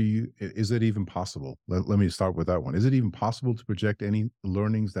where do you is it even possible? Let me start with that one. Is it even possible to project any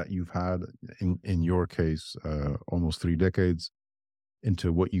learnings that you've had in your case, almost 3 decades,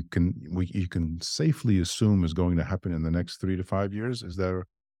 into what you can safely assume is going to happen in the next 3 to 5 years? Is there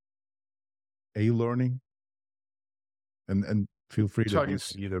a learning? And feel free to Talking,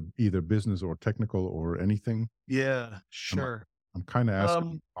 be either business or technical or anything. yeah, I'm sure. I'm kind of asking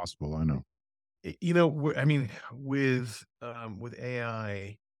Um, if possible. I know. I mean, with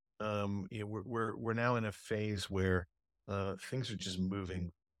AI, we're now in a phase where things are just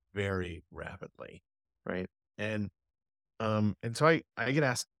moving very rapidly, right? And and so I get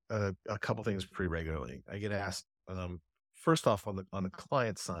asked a couple things pretty regularly. I get asked first off on the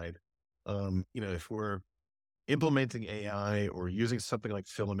client side, if we're implementing AI or using something like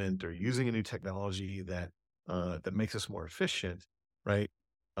Filament or using a new technology that makes us more efficient, right?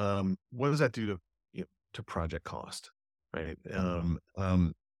 What does that do to project cost, right?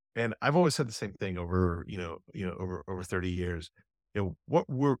 And I've always said the same thing over over 30 years. What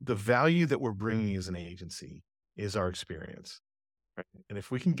we're the value that we're bringing as an agency is our experience, right? And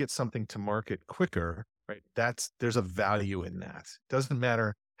if we can get something to market quicker, right, there's a value in that. Doesn't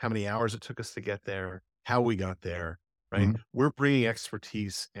matter how many hours it took us to get there, how we got there, right? Mhm. We're bringing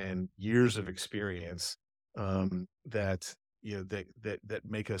expertise and years of experience that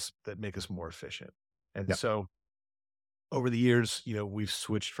make us more efficient. And Yeah. so over the years, we've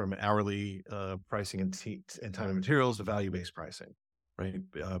switched from hourly pricing and time and materials to value based pricing, right?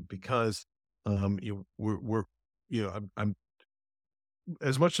 Because we're I'm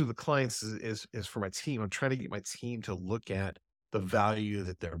as much of the clients is for my team. I'm trying to get my team to look at the value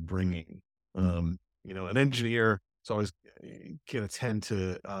that they're bringing. An engineer is always going to tend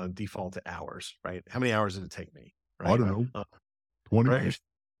to default to hours, right? How many hours did it take me, I right? don't know. Uh, 20.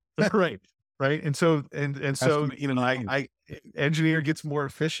 right, right, right. And so Has to be I engineer gets more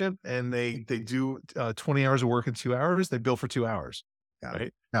efficient, and they do 20 hours of work in 2 hours. They bill for 2 hours, yeah.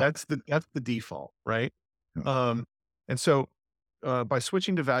 right? Yeah. That's the default, right? Yeah. Um, and so by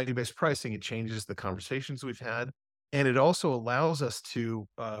switching to value-based pricing, it changes the conversations we've had, and it also allows us to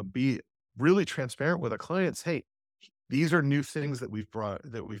be really transparent with our clients. Hey, these are new things that we've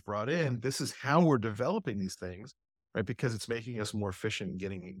brought in. This is how we're developing these things, right? Because it's making us more efficient,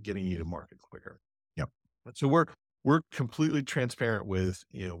 getting you to market quicker. Yep. So we're completely transparent with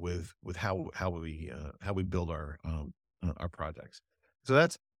how we build our projects. So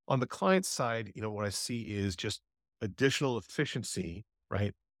that's on the client side. What I see is just additional efficiency,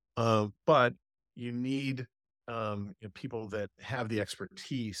 right? But you need people that have the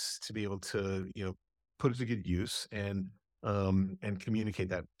expertise to be able to put it to good use and communicate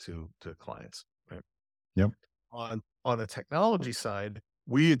that to clients, right? Yep. On the technology side,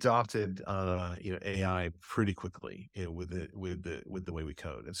 we adopted AI pretty quickly, with the way we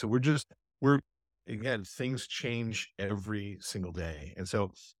code. And so we're again, things change every single day. And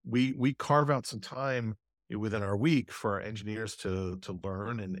so we carve out some time within our week for our engineers to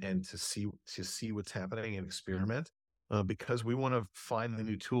learn and to see what's happening and experiment, because we want to find the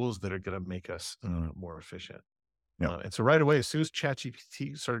new tools that are going to make us more efficient. Yep. And so right away, as soon as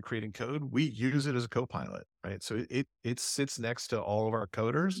ChatGPT started creating code, we use it as a co-pilot, right? So it sits next to all of our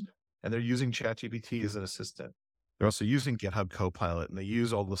coders, and they're using ChatGPT as an assistant. They're also using GitHub Copilot, and they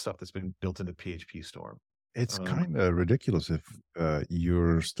use all the stuff that's been built into PHP Storm. It's Um, kind of ridiculous if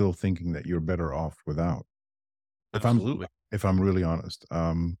you're still thinking that you're better off without. If I'm Absolutely. if I'm really honest,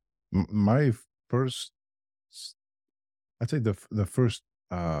 my first, s- I'd say the first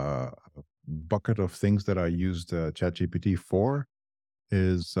bucket of things that I used ChatGPT for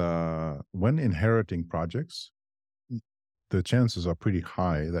is when inheriting projects, the chances are pretty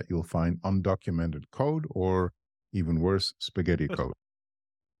high that you'll find undocumented code or even worse, spaghetti code.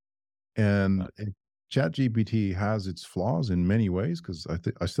 Uh, And ChatGPT has its flaws in many ways because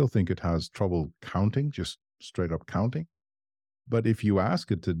I still think it has trouble counting, just straight up counting. But if you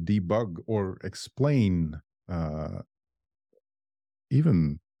ask it to debug or explain uh,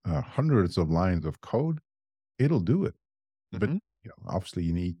 even hundreds of lines of code, it'll do it. But mhm. obviously,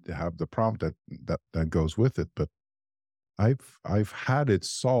 you need to have the prompt that goes with it. But I've had it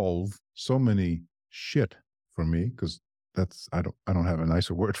solve so many shit for me because I don't have a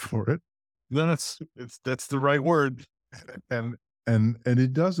nicer word for it. No, that's the right word. And And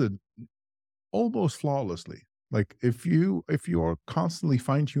it does it almost flawlessly. Like if you are constantly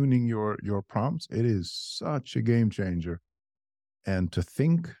fine tuning your prompts, it is such a game changer. And to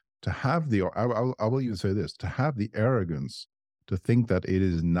think, to have the, I will even say this, to have the arrogance to think that it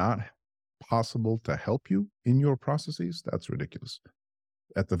is not possible to help you in your processes, that's ridiculous.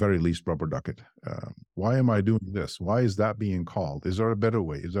 At the very least, rubber duck it. Why am I doing this? Why is that being called? Is there a better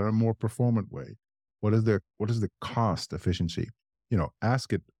way? Is there a more performant way? What is the cost efficiency?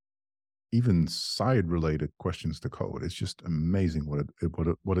 Ask it even side related questions to code. It's just amazing what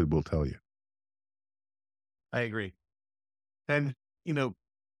it will tell you. I agree. And, you know,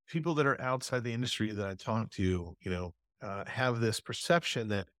 people that are outside the industry that I talk to, have this perception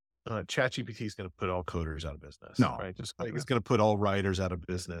that ChatGPT is going to put all coders out of business, No, right? Just not like it's really. going to put all writers out of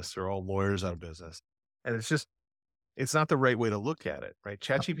business or all lawyers out of business. And it's not the right way to look at it, right?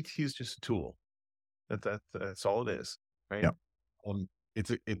 No. ChatGPT is just a tool. That's all it is, right? Yeah, Um, it's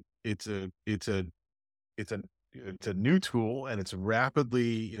a, it, it's a, it's a new tool and it's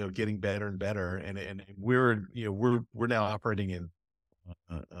rapidly, getting better and better. And we're now operating in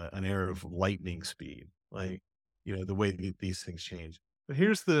an era of lightning speed, like, the way these things change. But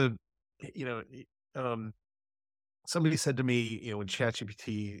here's you know, um, somebody said to me, when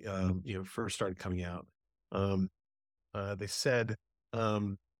ChatGPT, first started coming out, um, they said,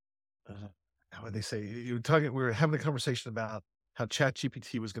 um, uh, how would they say, we were having a conversation about how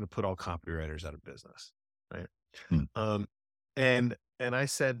ChatGPT was going to put all copywriters out of business, right? mm, Um, and I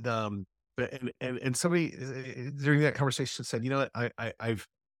said, but and somebody during that conversation said, you know what,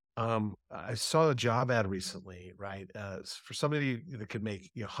 I saw a job ad recently, right? For somebody that could make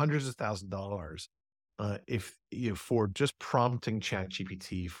hundreds of $1,000s, if for just prompting Chat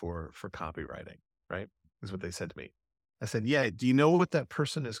GPT for copywriting, right? Is what they said to me. I said, yeah. Do you know what that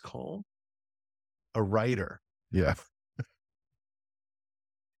person is called? A writer. yeah.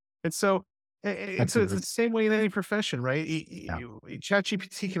 And so, it's the Accurate. same way in any profession, right? Yeah,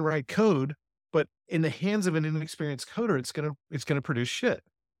 ChatGPT can write code, but in the hands of an inexperienced coder, it's gonna produce shit.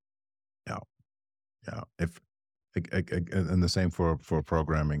 yeah, yeah. If and the same for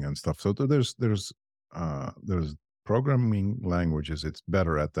programming and stuff. So there's programming languages it's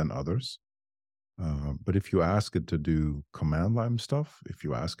better at than others. But if you ask it to do command line stuff, if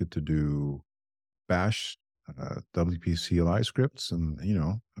you ask it to do Bash, WP CLI scripts, and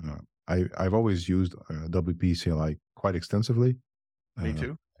I've always used WP CLI quite extensively. Me Uh,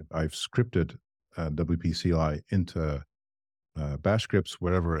 too. I've scripted WP CLI into Bash scripts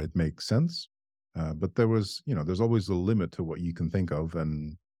wherever it makes sense. But there's always a limit to what you can think of,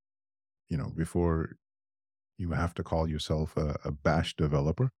 and before you have to call yourself a Bash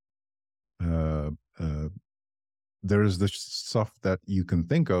developer. Uh, uh, there's the stuff that you can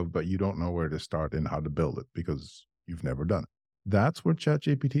think of, but you don't know where to start and how to build it because you've never done it. That's where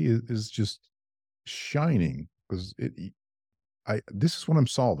ChatGPT is just shining because this is what I'm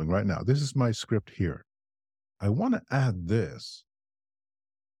solving right now. This is my script here. I want to add this.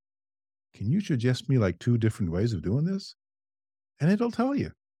 Can you suggest me like two different ways of doing this? And it'll tell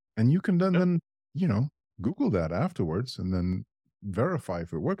you. And you can Yep. then, you know, Google that afterwards and then verify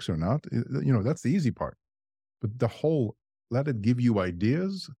if it works or not. That's the easy part. But the whole let it give you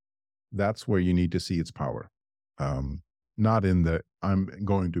ideas, that's where you need to see its power. Not in the I'm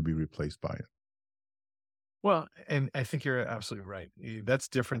going to be replaced by it. Well, and I think you're absolutely right. That's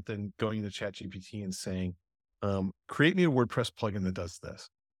different than going to ChatGPT and saying, "Create me a WordPress plugin that does this."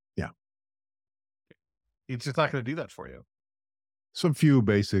 Yeah. It's just not going to do that for you. Some few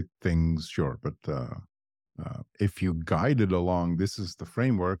basic things, sure, but if you guide it along, this is the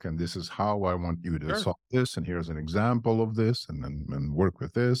framework, and this is how I want you to Sure. solve this, and here's an example of this, and then and work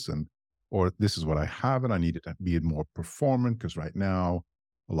with this, or this is what I have, and I need it to be more performant because right now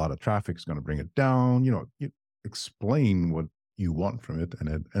a lot of traffic is going to bring it down. You explain what you want from it,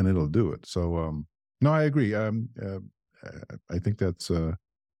 and it'll do it. So no, I agree. I think that's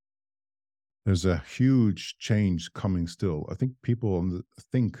there's a huge change coming still. I think people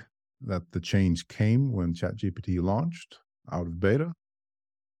think that the change came when ChatGPT launched out of beta.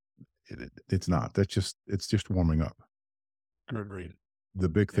 It's not. It's just warming up. Agreed. The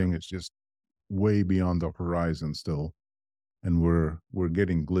big Yeah. thing is just way beyond the horizon still, and we're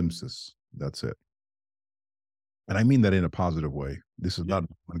getting glimpses. That's it. And I mean that in a positive way. This is Yeah. not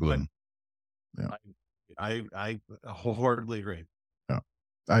I gloom. Yeah, I wholeheartedly agree. yeah.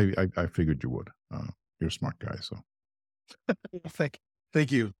 I figured you would. You're a smart guy, so Thank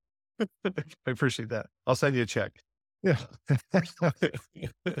thank you. I appreciate that. I'll send you a check. yeah.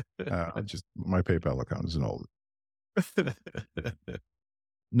 Just my PayPal account isn't all.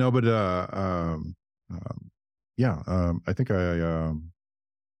 No, but yeah, I think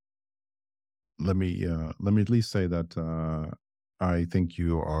let me at least say that I think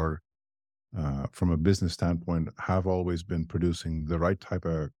you are, from a business standpoint, have always been producing the right type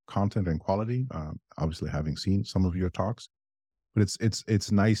of content and quality. Obviously, having seen some of your talks, but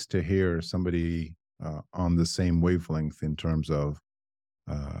it's nice to hear somebody on the same wavelength in terms of,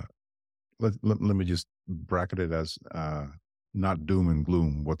 uh, let me just bracket it as, not doom and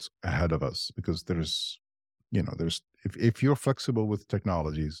gloom what's ahead of us, because there's, there's, if you're flexible with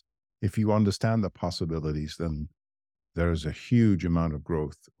technologies, if you understand the possibilities, then there's a huge amount of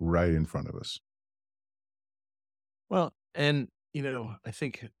growth right in front of us. Well, and I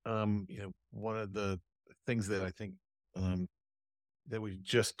think one of the things that I think um, that we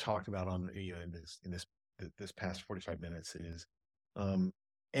just talked about on this past 45 minutes is um,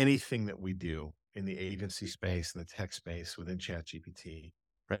 anything that we do in the agency space and the tech space within ChatGPT,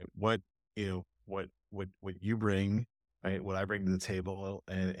 right? What you bring, right? What I bring to the table,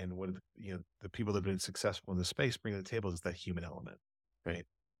 and what the people that have been successful in the space bring to the table is that human element, right?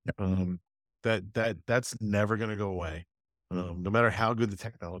 Yeah. Um, that's never going to go away, no matter how good the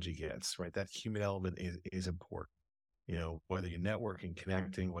technology gets, right? That human element is important. Whether you're networking,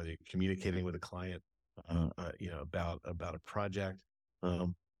 connecting, whether you're communicating with a client, about a project,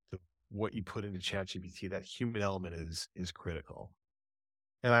 um, what you put into ChatGPT, that human element is critical.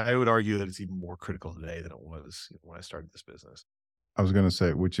 And I would argue that it's even more critical today than it was when I started this business. I was going to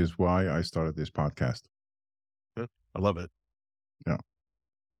say, which is why I started this podcast. Yeah, I love it. Yeah.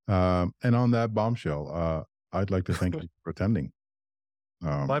 And on that bombshell, I'd like to thank you for attending.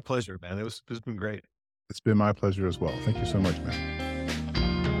 My Um, pleasure, man. It's been great. it's been my pleasure as well. Thank you so much, man.